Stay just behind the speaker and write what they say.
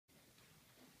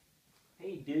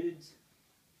Hey dudes!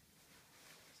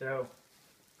 So,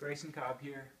 Grayson Cobb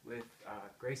here with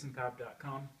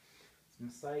GraysonCobb.com. It's my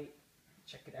site.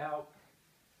 Check it out.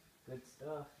 Good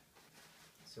stuff.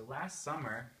 So last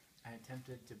summer, I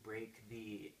attempted to break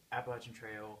the Appalachian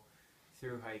Trail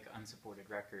through hike unsupported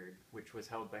record, which was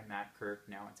held by Matt Kirk.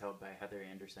 Now it's held by Heather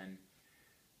Anderson.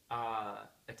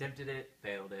 Attempted it,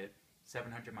 failed it.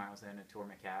 700 miles in, I tore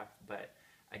my calf, but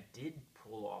I did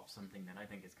pull off something that I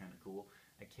think is kind of cool.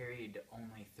 I carried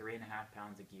only 3.5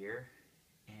 pounds of gear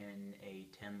in a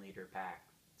 10-liter pack,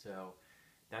 so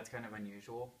that's kind of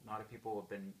unusual. A lot of people have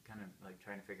been kind of like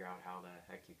trying to figure out how the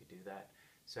heck you could do that.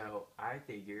 So I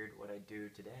figured what I'd do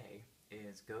today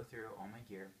is go through all my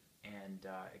gear and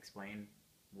explain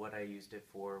what I used it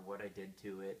for, what I did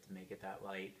to it to make it that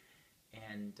light,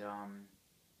 and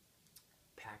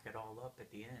pack it all up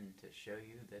at the end to show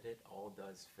you that it all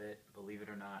does fit, believe it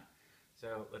or not.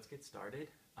 So let's get started.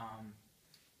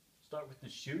 Start with the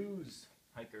shoes.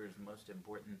 Hiker's most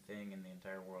important thing in the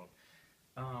entire world.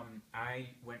 I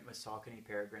went with Saucony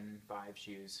Peregrine 5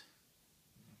 shoes.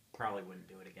 Probably wouldn't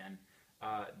do it again.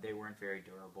 They weren't very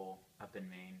durable up in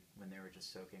Maine when they were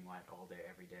just soaking wet all day,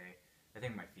 every day. I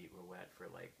think my feet were wet for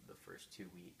like the first 2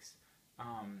 weeks.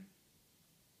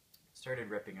 Started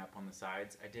ripping up on the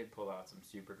sides. I did pull out some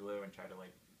super glue and try to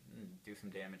like do some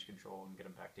damage control and get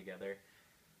them back together.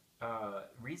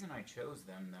 Reason I chose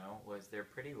them though was they're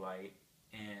pretty light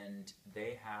and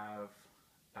they have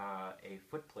a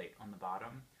foot plate on the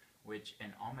bottom, which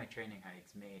in all my training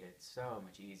hikes made it so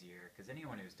much easier, because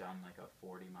anyone who's done like a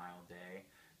 40-mile day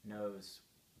knows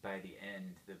by the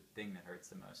end the thing that hurts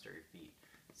the most are your feet.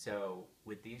 So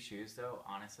with these shoes though,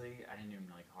 honestly, I didn't even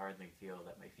like hardly feel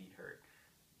that my feet hurt.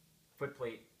 Foot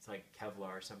plate, it's like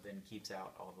Kevlar or something, keeps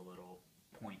out all the little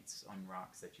points on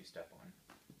rocks that you step on.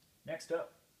 Next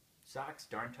up, socks,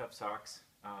 darn tough socks.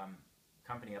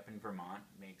 Company up in Vermont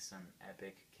makes some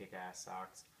epic kick-ass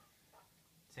socks.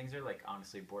 Things are like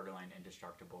honestly borderline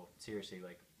indestructible. Seriously,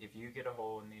 like if you get a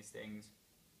hole in these things,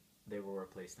 they will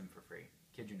replace them for free.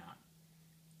 Kid you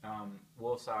not.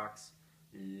 Wool socks,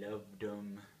 loved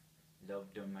them.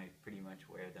 Loved them. I pretty much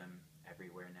wear them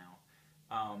everywhere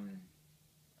now.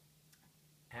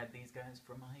 Had these guys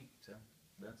for my hike, so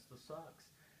that's the socks.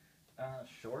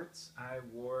 Shorts, I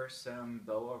wore some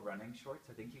BOA running shorts.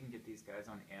 I think you can get these guys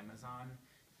on Amazon,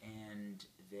 and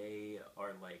they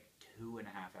are like 2.5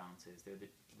 ounces. They're the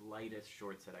lightest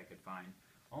shorts that I could find.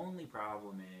 Only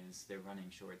problem is they're running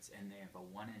shorts and they have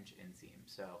a 1-inch inseam,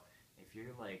 so if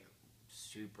you're like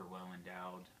super well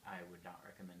endowed, I would not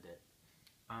recommend it.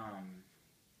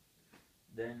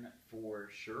 Then for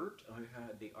shirt, I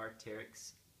had the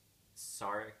Arc'teryx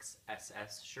Sarix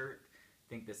SS shirt.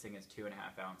 I think this thing is 2.5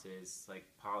 ounces, like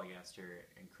polyester,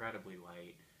 incredibly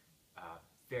light,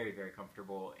 very, very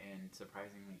comfortable, and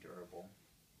surprisingly durable.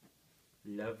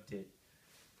 Loved it.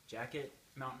 Jacket,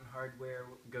 Mountain Hardwear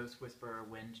Ghost Whisperer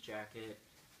wind jacket,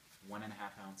 1.5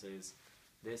 ounces.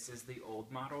 This is the old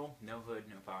model, no hood,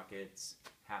 no pockets,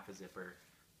 half a zipper.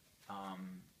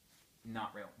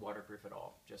 Not real waterproof at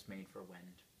all, just made for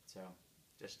wind. So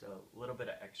just a little bit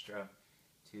of extra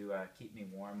to keep me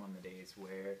warm on the days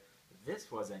where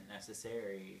this wasn't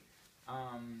necessary.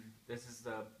 This is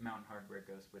the Mountain Hardwear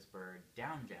Ghost Whisperer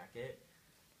down jacket,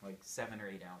 like 7 or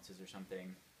 8 ounces or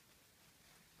something.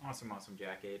 Awesome, awesome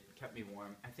jacket. Kept me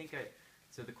warm.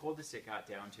 So the coldest it got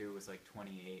down to was like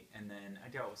 28, and then I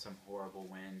dealt with some horrible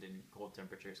wind and cold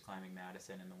temperatures climbing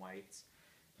Madison in the whites,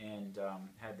 and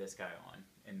had this guy on,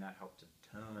 and that helped a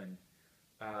ton.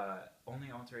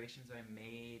 Only alterations I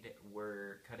made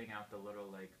were cutting out the little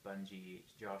like bungee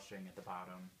drawstring at the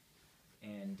bottom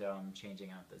and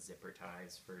changing out the zipper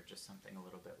ties for just something a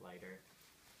little bit lighter.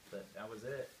 But that was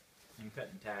it. And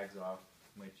cutting tags off,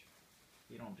 which if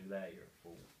you don't do that, you're a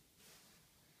fool.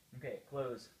 Okay,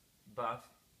 clothes. Buff.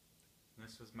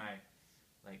 This was my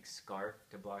like scarf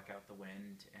to block out the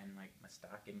wind, and like my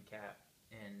stocking cap,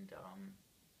 and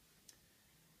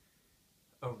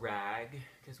a rag,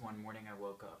 because one morning I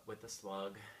woke up with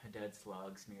a dead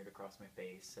slug smeared across my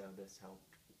face, so this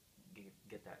helped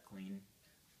get that clean.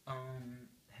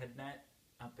 Head net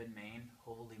up in Maine,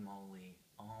 holy moly,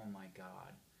 oh my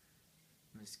god.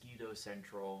 Mosquito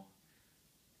Central,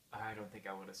 I don't think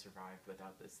I would have survived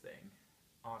without this thing.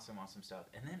 Awesome, awesome stuff.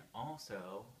 And then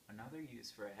also, another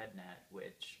use for a head net,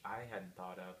 which I hadn't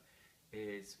thought of,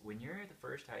 is when you're the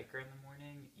first hiker in the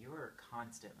morning, you are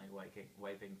constantly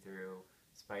wiping through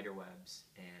spider webs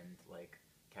and like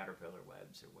caterpillar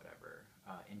webs or whatever,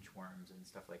 inchworms and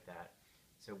stuff like that.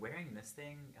 So wearing this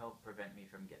thing helped prevent me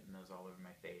from getting those all over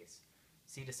my face.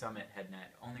 Sea to Summit head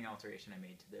net, only alteration I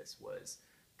made to this was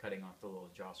cutting off the little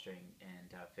drawstring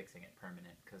and fixing it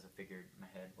permanent because I figured my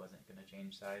head wasn't going to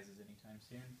change sizes anytime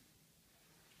soon.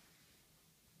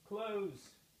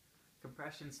 Clothes!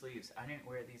 Compression sleeves. I didn't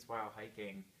wear these while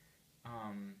hiking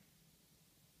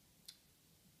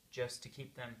just to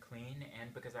keep them clean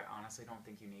and because I honestly don't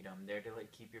think you need them. They're to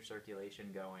like keep your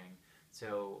circulation going.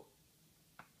 So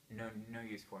no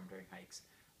use for them during hikes.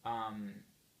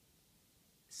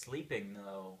 Sleeping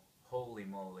though, holy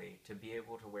moly, to be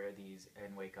able to wear these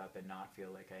and wake up and not feel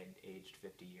like I'd aged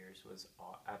 50 years was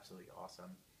absolutely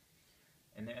awesome.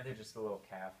 And they're just the little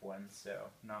calf ones, so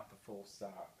not the full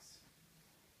socks.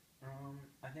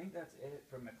 I think that's it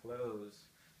for my clothes.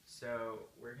 So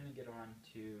we're gonna get on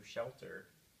to shelter.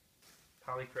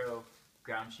 Polypro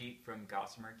ground sheet from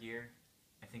Gossamer Gear.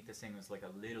 I think this thing was like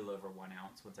a little over 1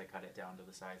 ounce once I cut it down to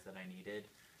the size that I needed.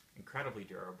 Incredibly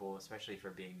durable, especially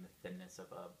for being the thinness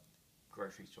of a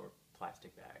grocery store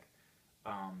plastic bag.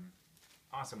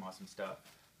 Awesome stuff.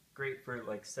 Great for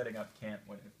like setting up camp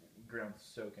when the ground's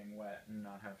soaking wet and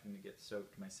not having to get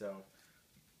soaked myself.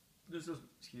 This is,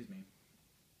 excuse me,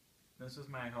 this is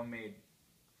my homemade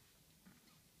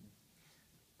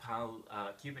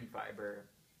Cuban fiber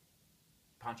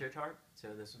poncho tarp. So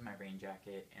this was my rain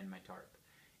jacket and my tarp.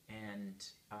 And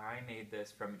I made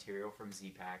this from material from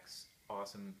Z-Packs.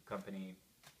 Awesome company.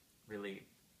 Really,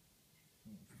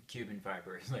 Cuban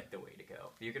fiber is like the way to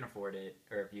go. If you can afford it,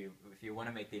 or if you want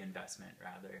to make the investment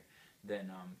rather,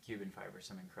 then Cuban fiber is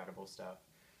some incredible stuff.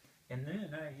 And then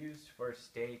I used for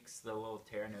steaks the little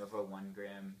Terra Nova 1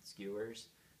 gram skewers,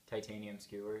 titanium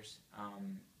skewers.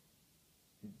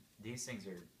 These things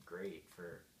are great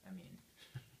for, I mean,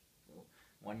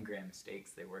 1 gram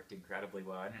steaks. They worked incredibly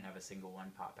well. I didn't have a single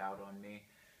one pop out on me.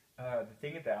 The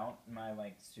thing about my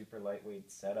like super lightweight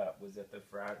setup was that the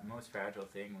most fragile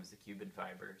thing was the Cuban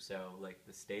fiber. So like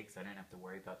the steaks, I didn't have to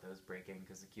worry about those breaking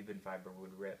because the Cuban fiber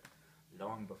would rip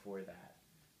long before that.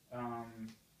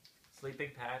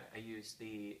 Sleeping pad, I used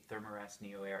the Thermarest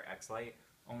Neo Air X-Lite.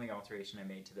 Only alteration I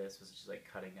made to this was just like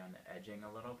cutting down the edging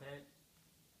a little bit.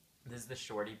 This is the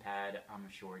shorty pad. I'm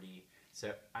a shorty,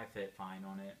 so I fit fine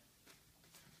on it.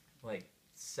 Like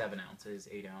 7 ounces,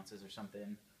 8 ounces or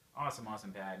something.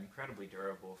 Awesome pad. Incredibly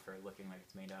durable for looking like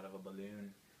it's made out of a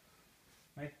balloon.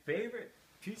 My favorite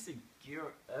piece of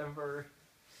gear ever.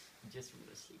 Just for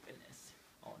the sleep in this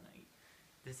all night.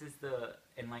 This is the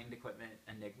Enlightened Equipment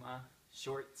Enigma.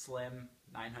 Short, slim,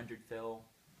 900 fill,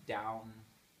 down,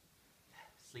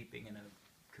 sleeping in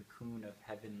a cocoon of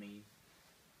heavenly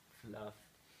fluff.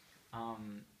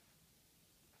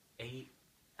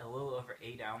 A little over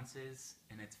 8 ounces,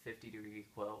 and it's 50-degree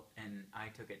quilt, and I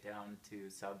took it down to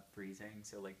sub-freezing,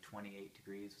 so like 28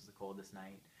 degrees was the coldest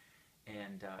night,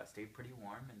 and stayed pretty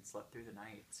warm and slept through the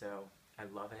night, so I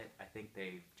love it. I think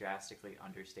they drastically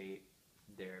understate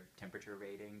their temperature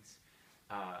ratings.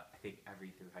 I think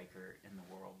every hiker in the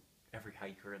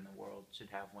world should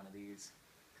have one of these,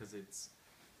 because it's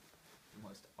the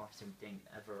most awesome thing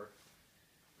ever.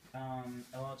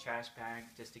 A little trash bag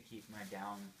just to keep my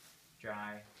down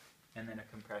dry, and then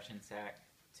a compression sack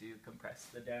to compress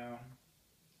the down.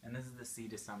 And this is the Sea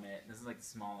to Summit. This is like the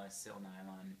smallest Sil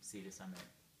Nylon Sea to Summit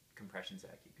compression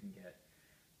sack you can get.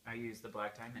 I use the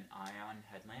Black Diamond Ion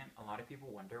headlamp. A lot of people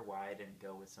wonder why I didn't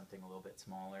go with something a little bit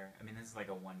smaller. I mean, this is like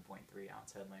a 1.3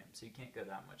 ounce headlamp, so you can't go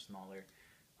that much smaller.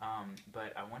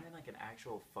 But I wanted like an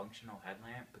actual functional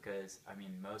headlamp because, I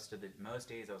mean, most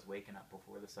days I was waking up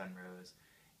before the sun rose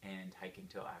and hiking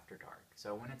till after dark. So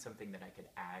I wanted something that I could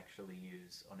actually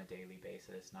use on a daily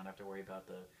basis, not have to worry about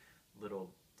the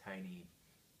little tiny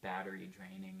battery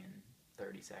draining in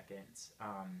 30 seconds.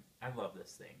 I love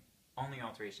this thing. Only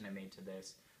alteration I made to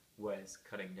this was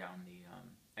cutting down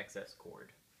the excess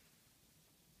cord.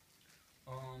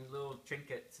 Little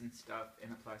trinkets and stuff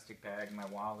in a plastic bag. My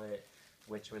wallet,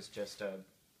 which was just a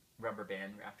rubber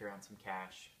band wrapped around some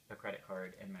cash, a credit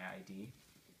card, and my ID.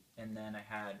 And then I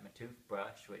had my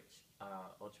toothbrush, which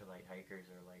ultralight hikers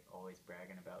are like always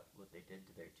bragging about what they did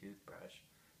to their toothbrush.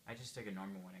 I just took a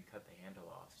normal one and cut the handle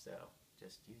off, so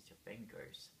just use your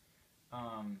fingers.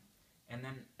 And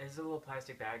then there's a little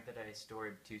plastic bag that I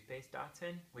stored toothpaste dots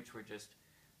in, which were just,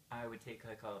 I would take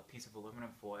like a piece of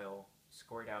aluminum foil,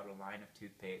 squirt out a line of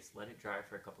toothpaste, let it dry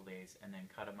for a couple days, and then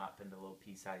cut them up into little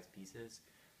pea-sized pieces,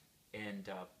 and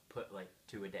put like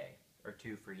 2 a day, or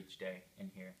 2 for each day in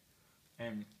here.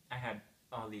 And I had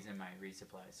all these in my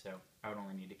resupply, so I would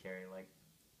only need to carry like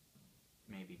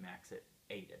maybe max at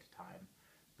 8 at a time.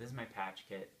 This is my patch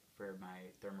kit for my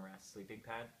Thermarest sleeping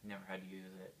pad. Never had to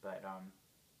use it, but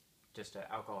just an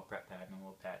alcohol prep pad and a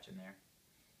little patch in there.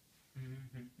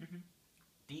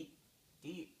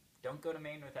 DEET. Don't go to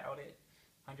Maine without it.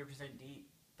 100% DEET.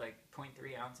 like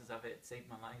 0.3 ounces of it saved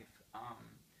my life.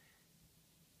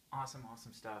 Awesome,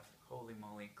 awesome stuff. Holy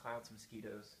moly, clouds,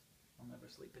 mosquitoes. I'll never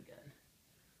sleep again.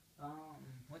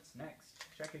 What's next?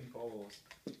 Trekking poles.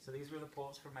 So these were the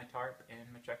poles for my tarp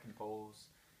and my trekking poles.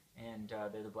 And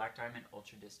they're the Black Diamond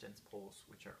Ultra Distance poles,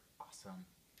 which are awesome.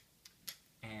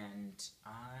 And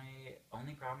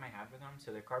only problem I had with them,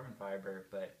 so they're carbon fiber,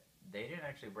 but they didn't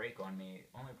actually break on me.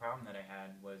 Only problem that I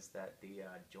had was that the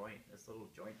this little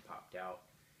joint popped out,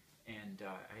 and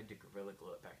I had to Gorilla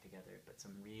Glue it back together. But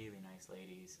some really nice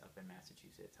ladies up in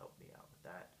Massachusetts helped me out with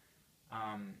that.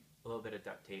 A little bit of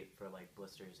duct tape for like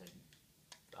blisters and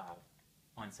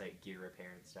on-site gear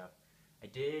repair and stuff. I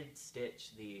did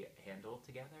stitch the handle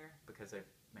together because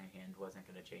my hand wasn't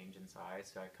going to change in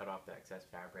size, so I cut off the excess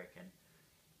fabric and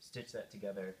stitched that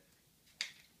together.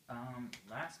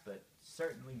 Last but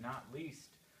certainly not least,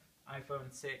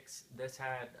 iPhone 6. This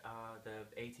had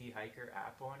the AT Hiker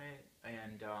app on it,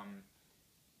 and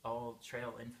all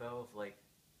trail info of like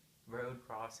road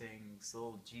crossings,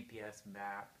 little GPS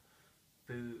map,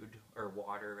 food, or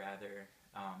water rather,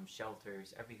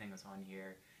 shelters, everything was on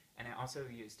here. And I also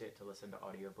used it to listen to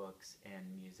audiobooks and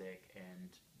music and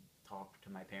talk to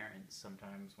my parents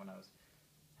sometimes when I was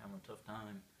having a tough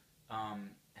time.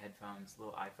 Headphones,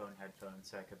 little iPhone headphones,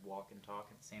 so I could walk and talk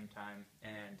at the same time.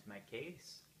 And my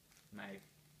case, my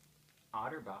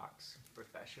OtterBox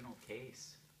professional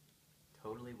case,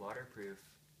 totally waterproof,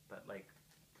 but like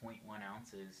 0.1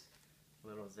 ounces,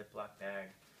 little Ziploc bag.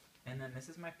 And then this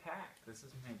is my pack. This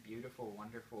is my beautiful,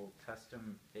 wonderful,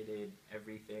 custom fitted,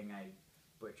 everything I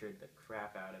butchered the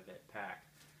crap out of it pack.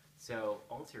 So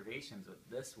alterations with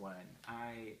this one,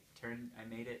 I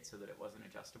made it so that it wasn't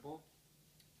adjustable.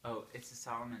 Oh, it's a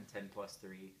Salomon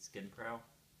 10+3 Skin Pro.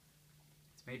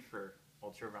 It's made for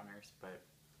ultra runners, but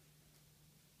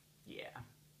yeah,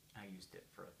 I used it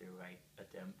for a through-right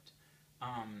attempt.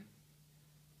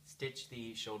 Stitched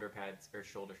the shoulder pads or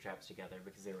shoulder straps together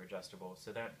because they were adjustable,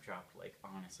 so that dropped like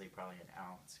honestly probably an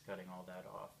ounce cutting all that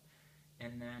off.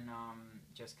 And then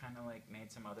just kind of like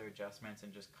made some other adjustments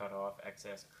and just cut off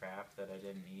excess crap that I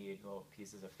didn't need, little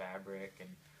pieces of fabric,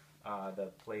 and the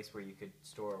place where you could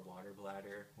store a water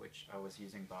bladder, which I was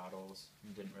using bottles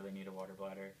and didn't really need a water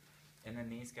bladder. And then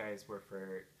these guys were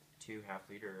for 2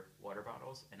 half-liter water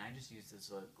bottles, and I just used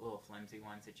those little flimsy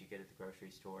ones that you get at the grocery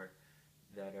store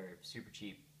that are super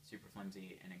cheap, super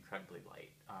flimsy, and incredibly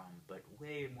light, but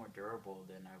way more durable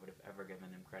than I would have ever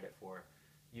given them credit for.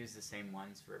 Used the same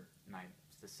ones for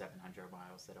the 700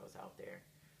 miles that I was out there.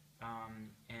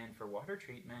 And for water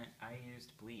treatment, I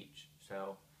used bleach.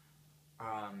 So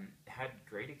had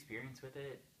great experience with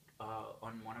it.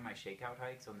 On one of my shakeout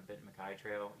hikes on the Benton MacKay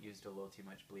Trail, used a little too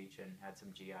much bleach and had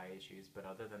some GI issues, but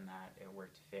other than that, it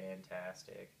worked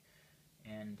fantastic.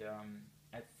 And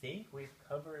I think we've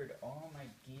covered all my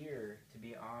gear, to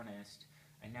be honest.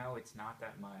 I know it's not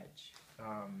that much.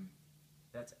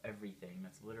 That's everything.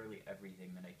 That's literally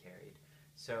everything that I carried.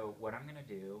 So what I'm going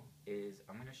to do is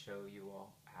I'm going to show you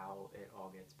all how it all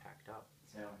gets packed up.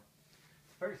 So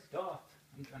first off,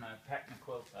 I'm going to pack my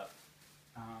quilt up.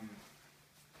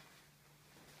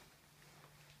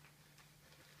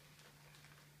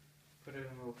 Put it in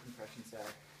a little compression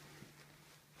sack.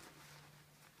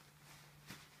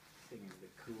 This thing is the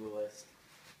coolest.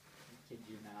 I kid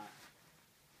you not.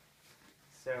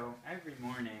 So every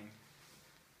morning,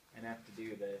 and have to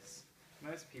do this.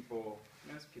 Most people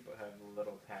have a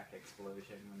little pack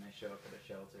explosion when they show up at a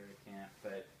shelter or camp,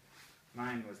 but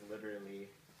mine was literally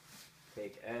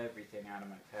take everything out of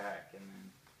my pack and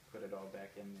then put it all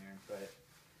back in there. But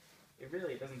it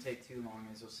really doesn't take too long,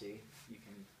 as you'll see. You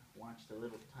can watch the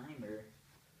little timer,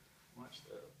 watch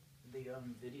the video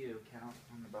count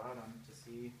on the bottom to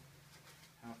see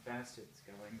how fast it's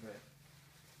going, but it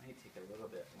might take a little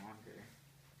bit longer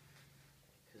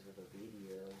because of the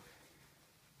video.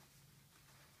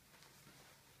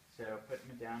 So putting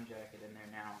my down jacket in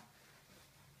there now.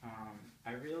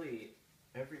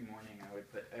 Every morning I would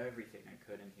put everything I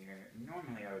could in here.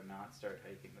 Normally I would not start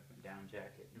hiking with my down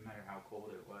jacket, no matter how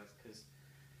cold it was, because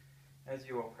as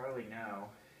you all probably know,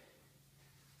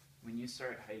 when you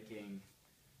start hiking,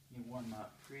 you warm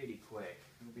up pretty quick.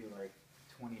 It'll be like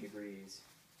 20 degrees.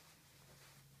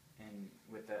 And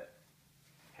with that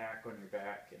pack on your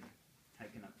back and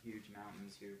hiking up huge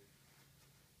mountains, you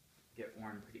get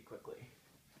warm pretty quickly.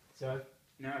 So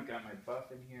now I've got my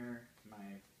buff in here,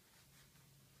 my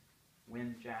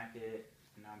wind jacket,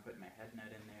 and now I'm putting my head net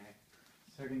in there.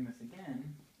 Starting this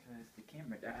again, because the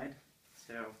camera died.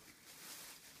 So,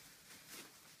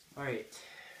 alright,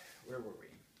 where were we?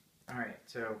 Alright,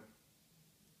 so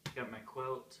got my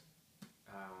quilt,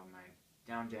 my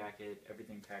down jacket,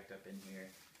 everything packed up in here.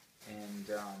 and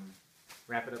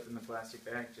wrap it up in the plastic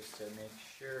bag just to make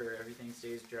sure everything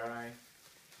stays dry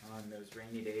on those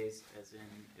rainy days, as in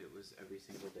it was every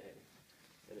single day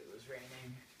that it was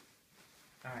raining.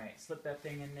 Alright, slip that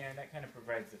thing in there. That kind of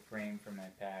provides the frame for my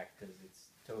pack because it's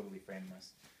totally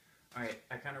frameless. Alright,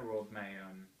 I kind of rolled my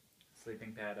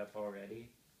sleeping pad up already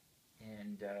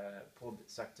and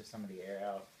sucked some of the air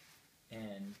out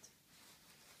and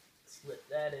slip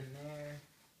that in there.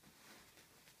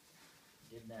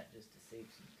 Did that just to save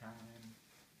some time.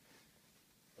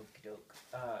 Okie doke.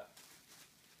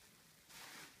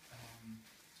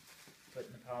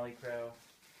 Putting the polycro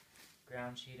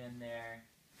ground sheet in there,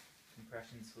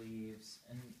 compression sleeves,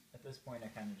 and at this point I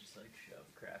kind of just like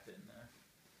shove crap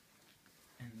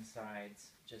in the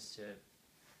sides just to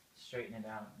straighten it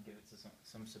out and give it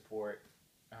some support.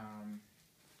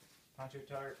 Poncho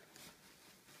tarp.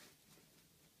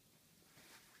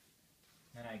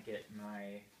 Then I get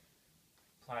my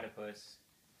platypus,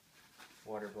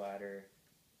 water bladder,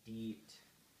 DEET,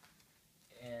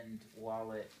 and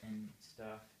wallet and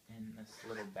stuff in this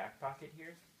little back pocket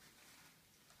here.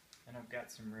 And I've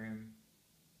got some room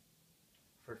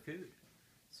for food.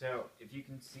 So if you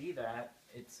can see that,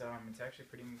 it's actually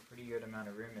pretty good amount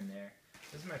of room in there.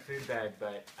 This is my food bag,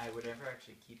 but I would never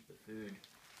actually keep the food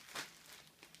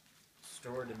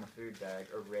stored in the food bag,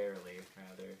 or rarely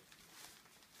rather,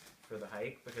 for the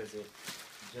hike, because it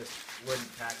just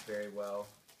wouldn't pack very well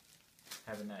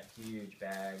having that huge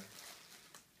bag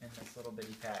in this little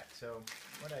bitty pack. So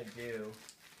what I do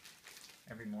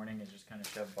every morning is just kind of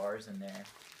shove bars in there.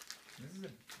 This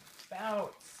is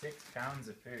about 6 pounds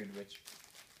of food, which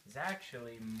is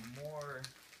actually more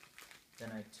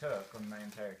than I took on my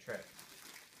entire trip.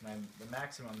 The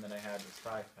maximum that I had was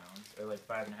 5 pounds, or like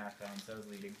 5.5 pounds. I was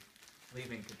leaving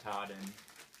Katahdin.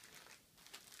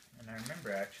 And I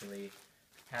remember actually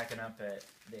packing up at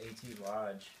the AT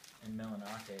Lodge in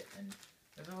Millinocket, and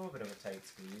it was a little bit of a tight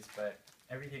squeeze, but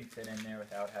everything fit in there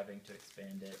without having to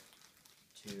expand it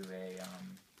to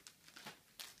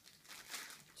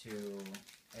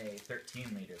a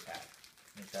 13-liter pack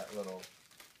with that little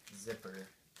zipper.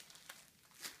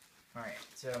 Alright,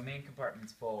 so main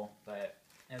compartment's full, but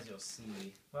as you'll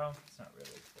see, well, it's not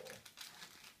really full.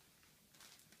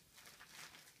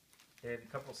 They have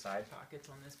a couple side pockets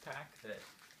on this pack that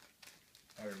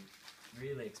are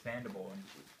really expandable and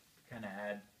kind of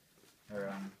add,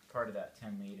 or part of that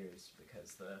 10 liters,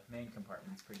 because the main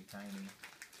compartment's pretty tiny.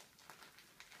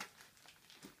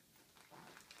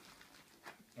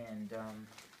 And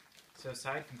so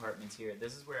side compartments here,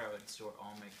 this is where I would store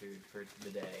all my food for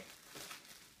the day.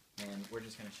 And we're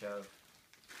just going to shove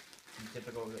some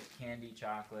typical candy,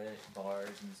 chocolate, bars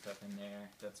and stuff in there.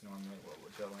 That's normally what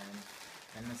would go in.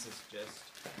 And this is just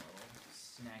a little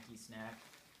snacky snack.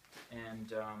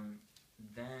 And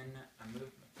then I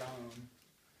moved my phone.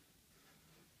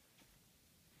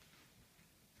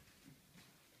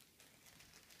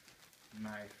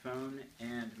 My phone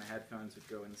and my headphones would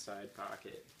go in the side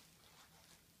pocket.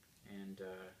 And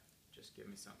just give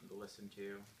me something to listen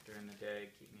to during the day,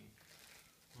 keep me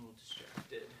a little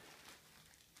distracted.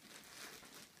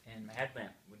 And my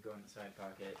headlamp would go in the side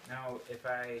pocket. Now, if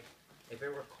it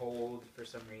were cold for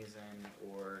some reason,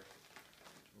 or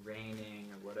raining,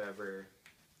 or whatever,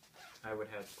 I would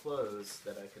have clothes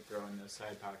that I could throw in those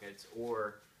side pockets,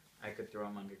 or I could throw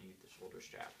them underneath the shoulder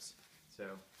straps. So,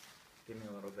 give me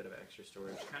a little bit of extra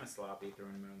storage. Kind of sloppy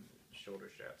throwing them on the shoulder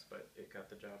straps, but it got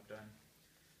the job done.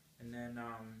 And then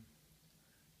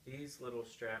these little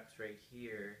straps right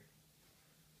here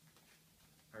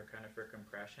are kind of for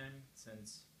compression,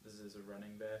 since this is a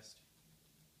running vest.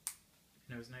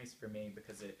 And it was nice for me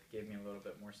because it gave me a little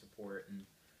bit more support and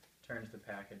turned the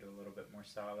pack into a little bit more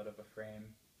solid of a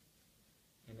frame,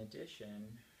 in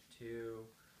addition to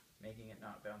making it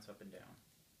not bounce up and down.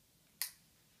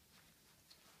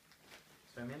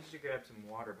 So I managed to grab some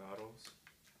water bottles.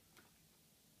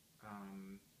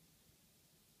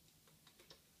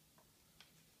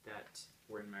 That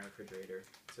were in my refrigerator.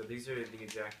 So these are the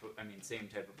exact, same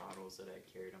type of bottles that I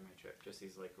carried on my trip, just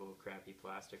these like little crappy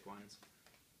plastic ones.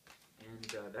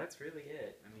 And that's really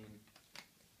it.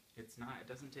 It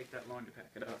doesn't take that long to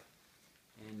pack it up.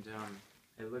 And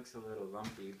it looks a little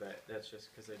lumpy, but that's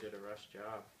just because I did a rush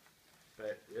job.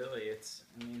 But really, it's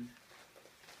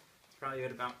probably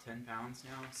at about 10 pounds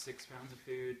now, 6 pounds of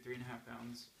food, 3.5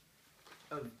 pounds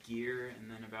of gear, and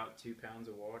then about 2 pounds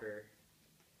of water.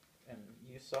 And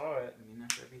you saw it.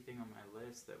 That's everything on my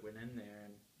list that went in there,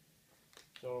 and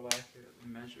it's all accurately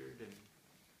measured and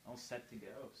all set to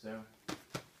go. So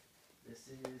this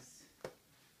is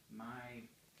my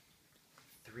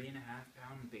 3.5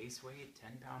 pound base weight,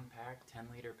 10 pound pack, 10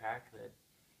 liter pack that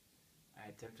I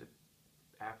attempted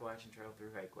Appalachian Trail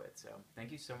through hike with. So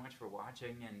thank you so much for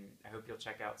watching, and I hope you'll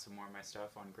check out some more of my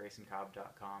stuff on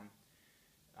graysoncobb.com.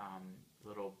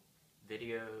 Little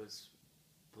videos,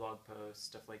 blog posts,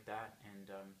 stuff like that.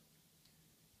 And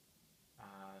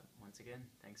once again,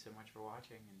 thanks so much for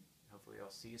watching, and hopefully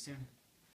I'll see you soon.